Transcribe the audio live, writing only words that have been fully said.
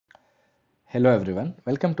Hello everyone,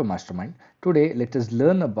 welcome to Mastermind. Today let us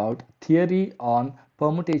learn about theory on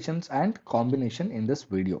permutations and combination in this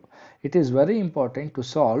video. It is very important to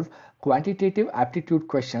solve quantitative aptitude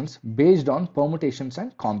questions based on permutations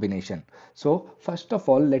and combination. So first of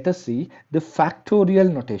all, let us see the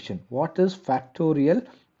factorial notation. What is factorial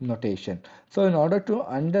notation? So in order to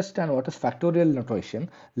understand what is factorial notation,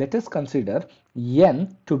 let us consider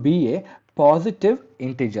n to be a positive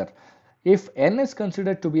integer. If n is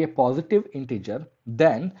considered to be a positive integer,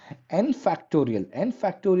 then n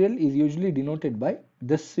factorial is usually denoted by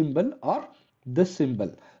this symbol or this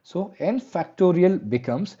symbol. So n factorial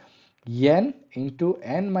becomes n into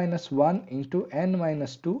n minus 1 into n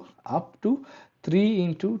minus 2 up to 3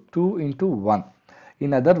 into 2 into 1.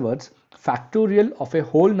 In other words, factorial of a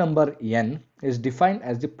whole number n is defined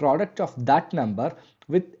as the product of that number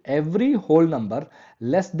with every whole number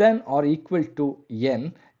less than or equal to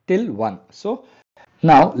n till 1. So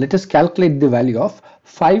now let us calculate the value of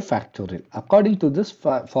 5 factorial. According to this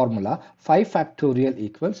formula, 5 factorial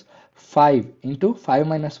equals 5 into 5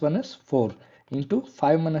 minus 1 is 4 into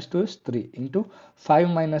 5 minus 2 is 3 into 5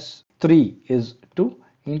 minus 3 is 2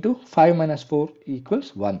 into 5 minus 4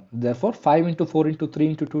 equals 1. Therefore 5 into 4 into 3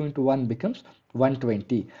 into 2 into 1 becomes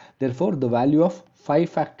 120. Therefore the value of 5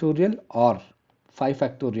 factorial or 5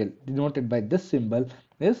 factorial denoted by this symbol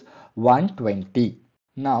is 120.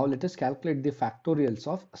 Now let us calculate the factorials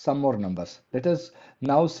of some more numbers. Let us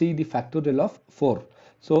now see the factorial of 4.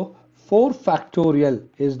 So 4 factorial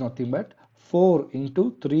is nothing but 4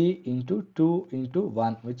 into 3 into 2 into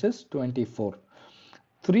 1, which is 24.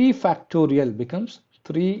 3 factorial becomes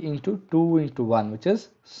 3 into 2 into 1, which is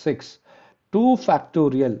 6. 2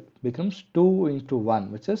 factorial becomes 2 into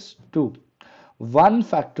 1, which is 2. 1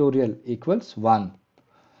 factorial equals 1.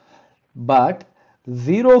 But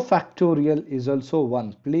 0 factorial is also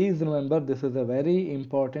 1. Please remember, this is a very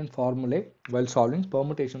important formula while solving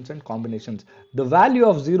permutations and combinations. The value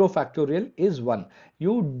of 0 factorial is 1.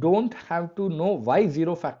 You don't have to know why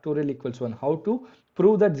 0 factorial equals 1, how to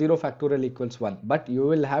prove that 0 factorial equals 1, but you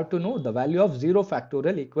will have to know the value of 0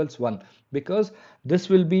 factorial equals 1 because this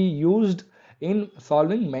will be used in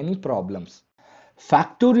solving many problems.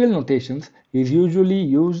 Factorial notations is usually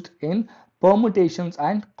used in permutations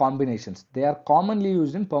and combinations. They are commonly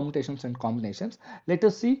used in permutations and combinations. Let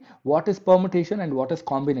us see what is permutation and what is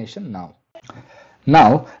combination now.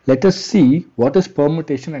 Now let us see what is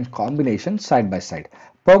permutation and combination side by side.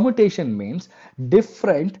 Permutation means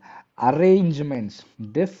different arrangements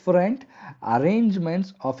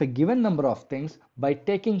of a given number of things by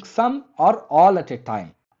taking some or all at a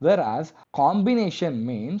time. Whereas combination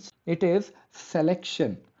means it is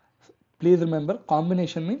selection. Please remember,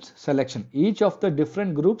 combination means selection. Each of the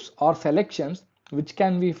different groups or selections which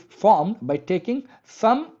can be formed by taking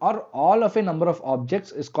some or all of a number of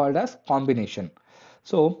objects is called as combination.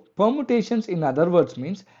 So permutations in other words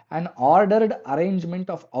means an ordered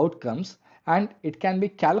arrangement of outcomes, and it can be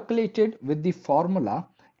calculated with the formula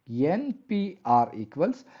NPR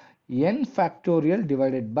equals n factorial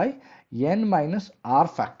divided by n minus r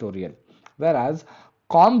factorial. Whereas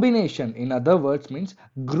combination in other words means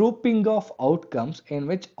grouping of outcomes in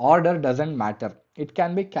which order doesn't matter. It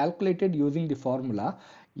can be calculated using the formula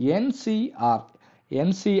NCR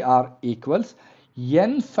equals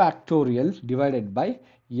n factorial divided by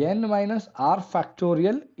n minus r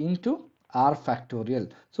factorial into r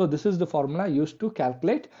factorial. So this is the formula used to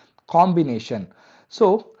calculate combination.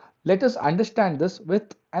 So let us understand this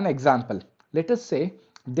with an example. Let us say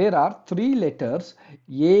there are 3 letters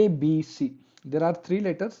A, B, C. There are 3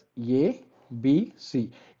 letters A, B,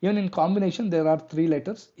 C. Even in combination there are 3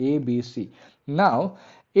 letters A, B, C. Now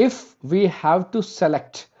if we have to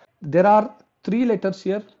select, there are 3 letters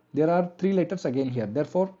here, there are 3 letters again here.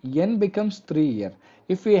 Therefore n becomes 3 here.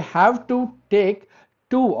 If we have to take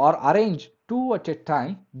 2 or arrange 2 at a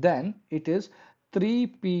time, then it is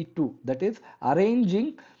 3p2. That is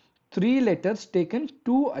arranging 3 letters taken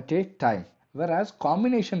 2 at a time. Whereas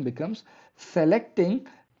combination becomes selecting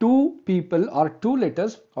 2 people or 2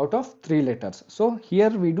 letters out of 3 letters. So here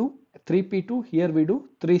we do 3p2, here we do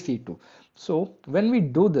 3c2. So when we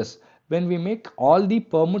do this, when we make all the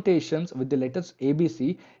permutations with the letters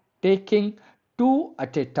ABC taking 2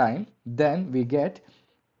 at a time, then we get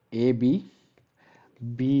AB,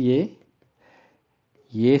 BA,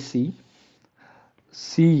 AC,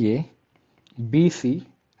 CA, BC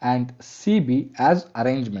and CB as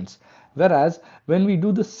arrangements. Whereas when we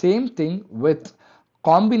do the same thing with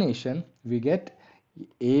combination, we get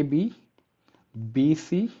AB,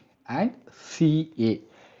 BC and CA.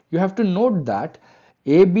 You have to note that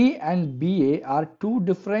AB and BA are 2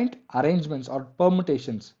 different arrangements or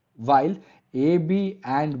permutations, while AB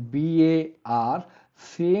and BA are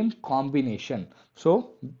same combination.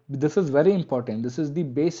 So this is very important. This is the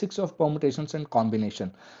basics of permutations and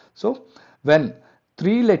combination. So when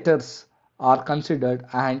three letters are considered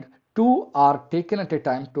and two are taken at a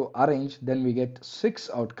time to arrange, then we get six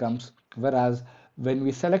outcomes. Whereas when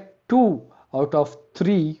we select two out of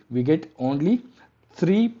three, we get only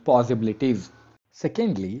three possibilities.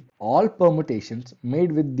 Secondly, all permutations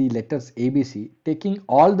made with the letters ABC, taking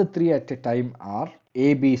all the three at a time, are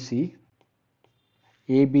ABC,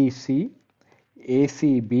 ABC,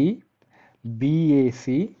 ACB,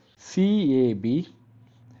 BAC, CAB,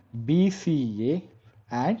 BCA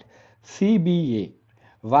and CBA,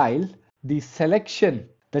 while the selection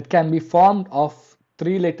that can be formed of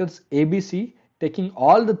three letters ABC taking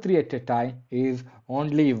all the three at a time is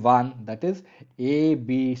only one, that is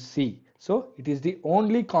ABC. So it is the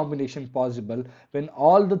only combination possible when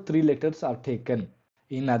all the three letters are taken.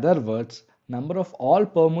 In other words, number of all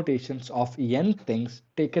permutations of n things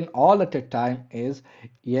taken all at a time is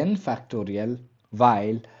n factorial,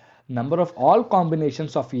 while number of all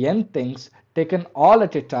combinations of n things taken all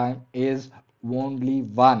at a time is only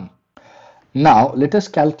 1. Now let us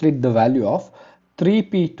calculate the value of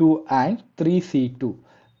 3p2 and 3c2.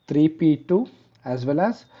 3p2 as well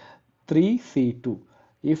as 3c2.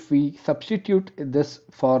 If we substitute this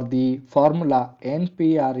for the formula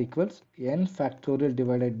npr equals n factorial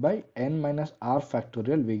divided by n minus r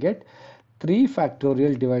factorial, we get 3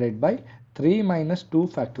 factorial divided by 3 minus 2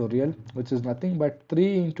 factorial, which is nothing but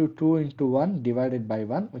 3 into 2 into 1 divided by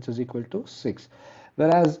 1, which is equal to 6.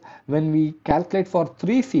 Whereas when we calculate for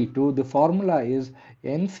 3c2, the formula is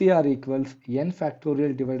ncr equals n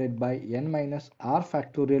factorial divided by n minus r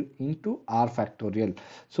factorial into r factorial.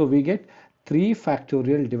 So we get 3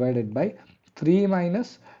 factorial divided by 3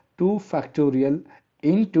 minus 2 factorial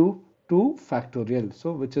into 2 factorial.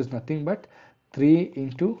 So which is nothing but 3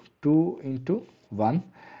 into 2 into 1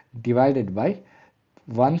 divided by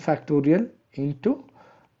 1 factorial into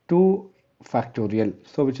 2 factorial.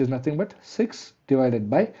 So which is nothing but 6 divided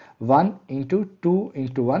by 1 into 2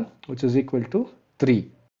 into 1, which is equal to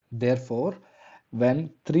 3. Therefore,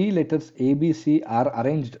 when three letters ABC are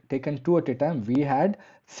arranged, taken two at a time, we had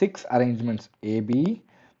 6 arrangements: AB,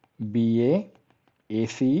 BA,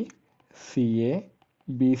 AC, CA,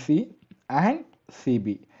 BC and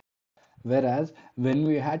CB. Whereas when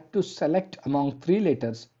we had to select among three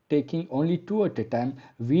letters taking only two at a time,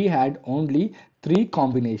 we had only three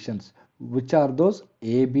combinations, which are those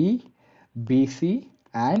AB, BC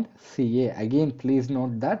and CA. Again, please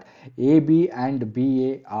note that AB and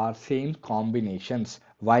BA are same combinations,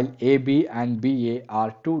 while AB and BA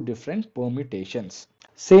are two different permutations.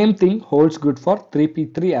 Same thing holds good for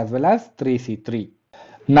 3p3 as well as 3c3.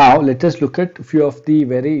 Now let us look at a few of the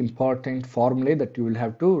very important formulae that you will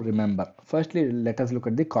have to remember. Firstly, let us look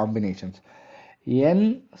at the combinations.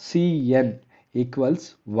 NCN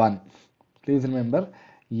equals 1. Please remember,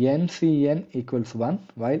 NCN equals 1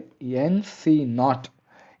 while NC naught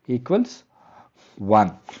equals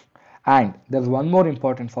 1. And there's one more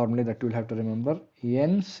important formula that you will have to remember.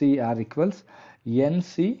 NCR equals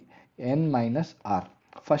NCN minus R.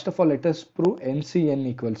 First of all, let us prove NCN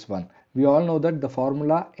equals 1. We all know that the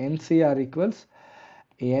formula NCR equals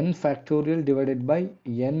n factorial divided by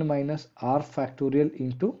n minus r factorial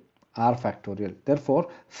into r factorial. Therefore,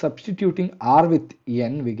 substituting r with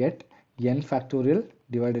n, we get n factorial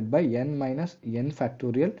divided by n minus n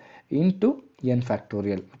factorial into n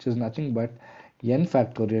factorial, which is nothing but n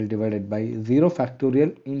factorial divided by 0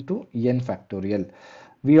 factorial into n factorial.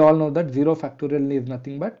 We all know that 0 factorial is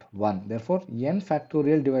nothing but 1. Therefore, n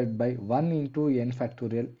factorial divided by 1 into n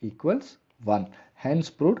factorial equals 1.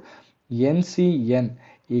 Hence proved NCN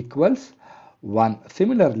equals 1.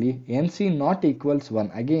 Similarly, NC not equals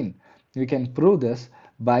 1. Again, we can prove this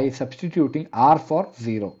by substituting r for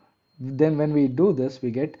 0. Then when we do this,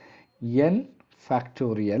 we get n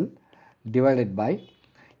factorial divided by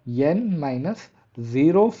n minus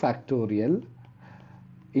 0 factorial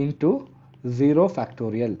into 0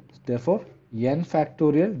 factorial. Therefore, n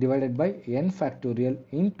factorial divided by n factorial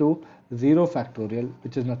into 0 factorial,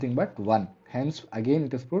 which is nothing but 1. Hence, again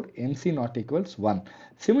it is proved NC not equals 1.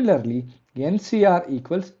 Similarly, NCR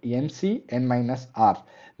equals NC n minus R.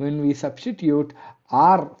 When we substitute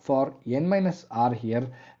R for n minus R here,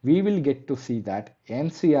 we will get to see that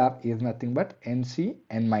NCR is nothing but NC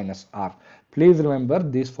n minus R. Please remember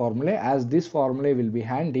this formula, as this formula will be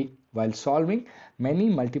handy while solving many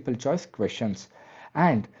multiple choice questions.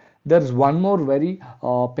 And there's one more very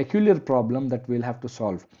peculiar problem that we'll have to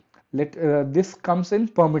solve. This comes in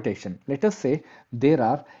permutation. Let us say there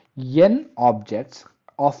are n objects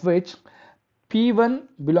of which P1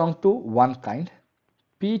 belong to one kind,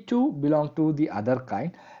 P2 belong to the other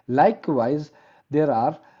kind. Likewise, there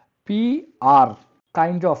are PR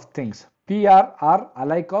kind of things. PR are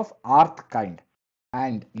alike of rth kind.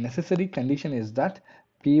 And necessary condition is that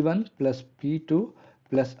P1 plus P2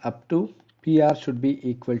 plus up to PR should be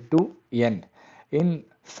equal to N. In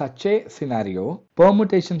such a scenario,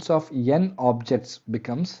 permutations of N objects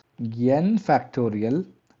becomes N factorial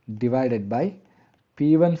divided by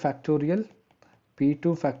P1 factorial,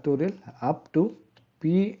 P2 factorial up to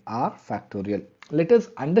PR factorial. Let us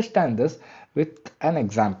understand this with an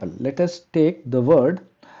example. Let us take the word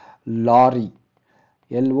lorry,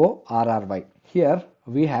 Lorry. Here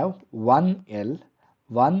we have one L,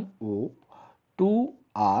 one O, two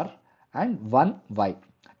R and one Y.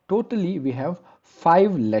 Totally we have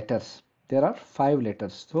 5 letters. There are 5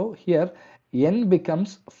 letters. So here N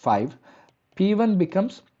becomes 5. P1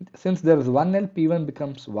 becomes, since there is one L, P1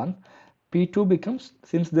 becomes 1. P2 becomes,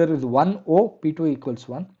 since there is one O, P2 equals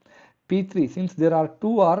 1. P3, since there are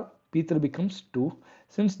 2R, P3 becomes 2.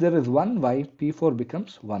 Since there is one Y, P4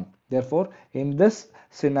 becomes 1. Therefore, in this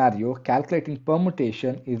scenario, calculating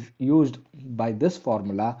permutation is used by this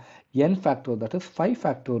formula, n factorial, that is 5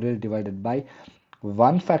 factorial divided by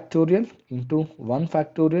 1 factorial into 1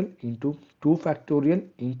 factorial into 2 factorial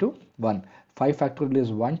into 1. 5 factorial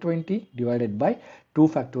is 120 divided by 2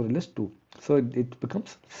 factorial is 2. So it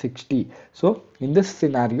becomes 60. So in this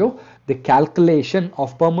scenario, the calculation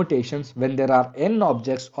of permutations when there are n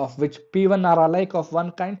objects of which P1 are alike of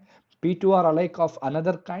one kind, P2 are alike of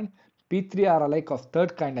another kind, P3 are alike of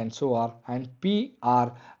third kind and so on, and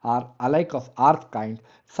PR are alike of rth kind,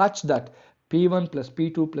 such that P1 plus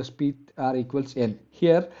P2 plus PR equals n.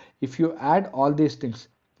 Here, if you add all these things,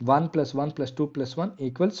 1 plus 1 plus 2 plus 1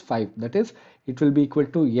 equals 5. That is, it will be equal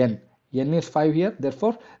to n. N is 5 here.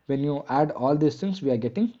 Therefore, when you add all these things, we are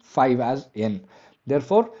getting 5 as n.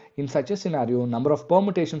 Therefore, in such a scenario, number of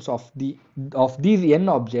permutations of these n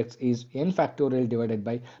objects is n factorial divided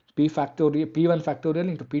by p factorial, p1 factorial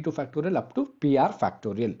into p2 factorial up to pr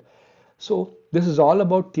factorial. So this is all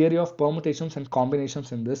about theory of permutations and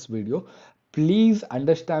combinations in this video. Please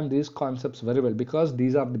understand these concepts very well because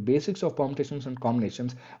these are the basics of permutations and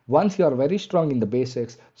combinations. Once you are very strong in the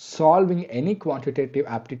basics, solving any quantitative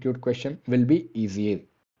aptitude question will be easier.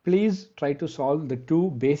 Please try to solve the two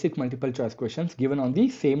basic multiple choice questions given on the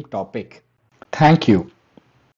same topic. Thank you.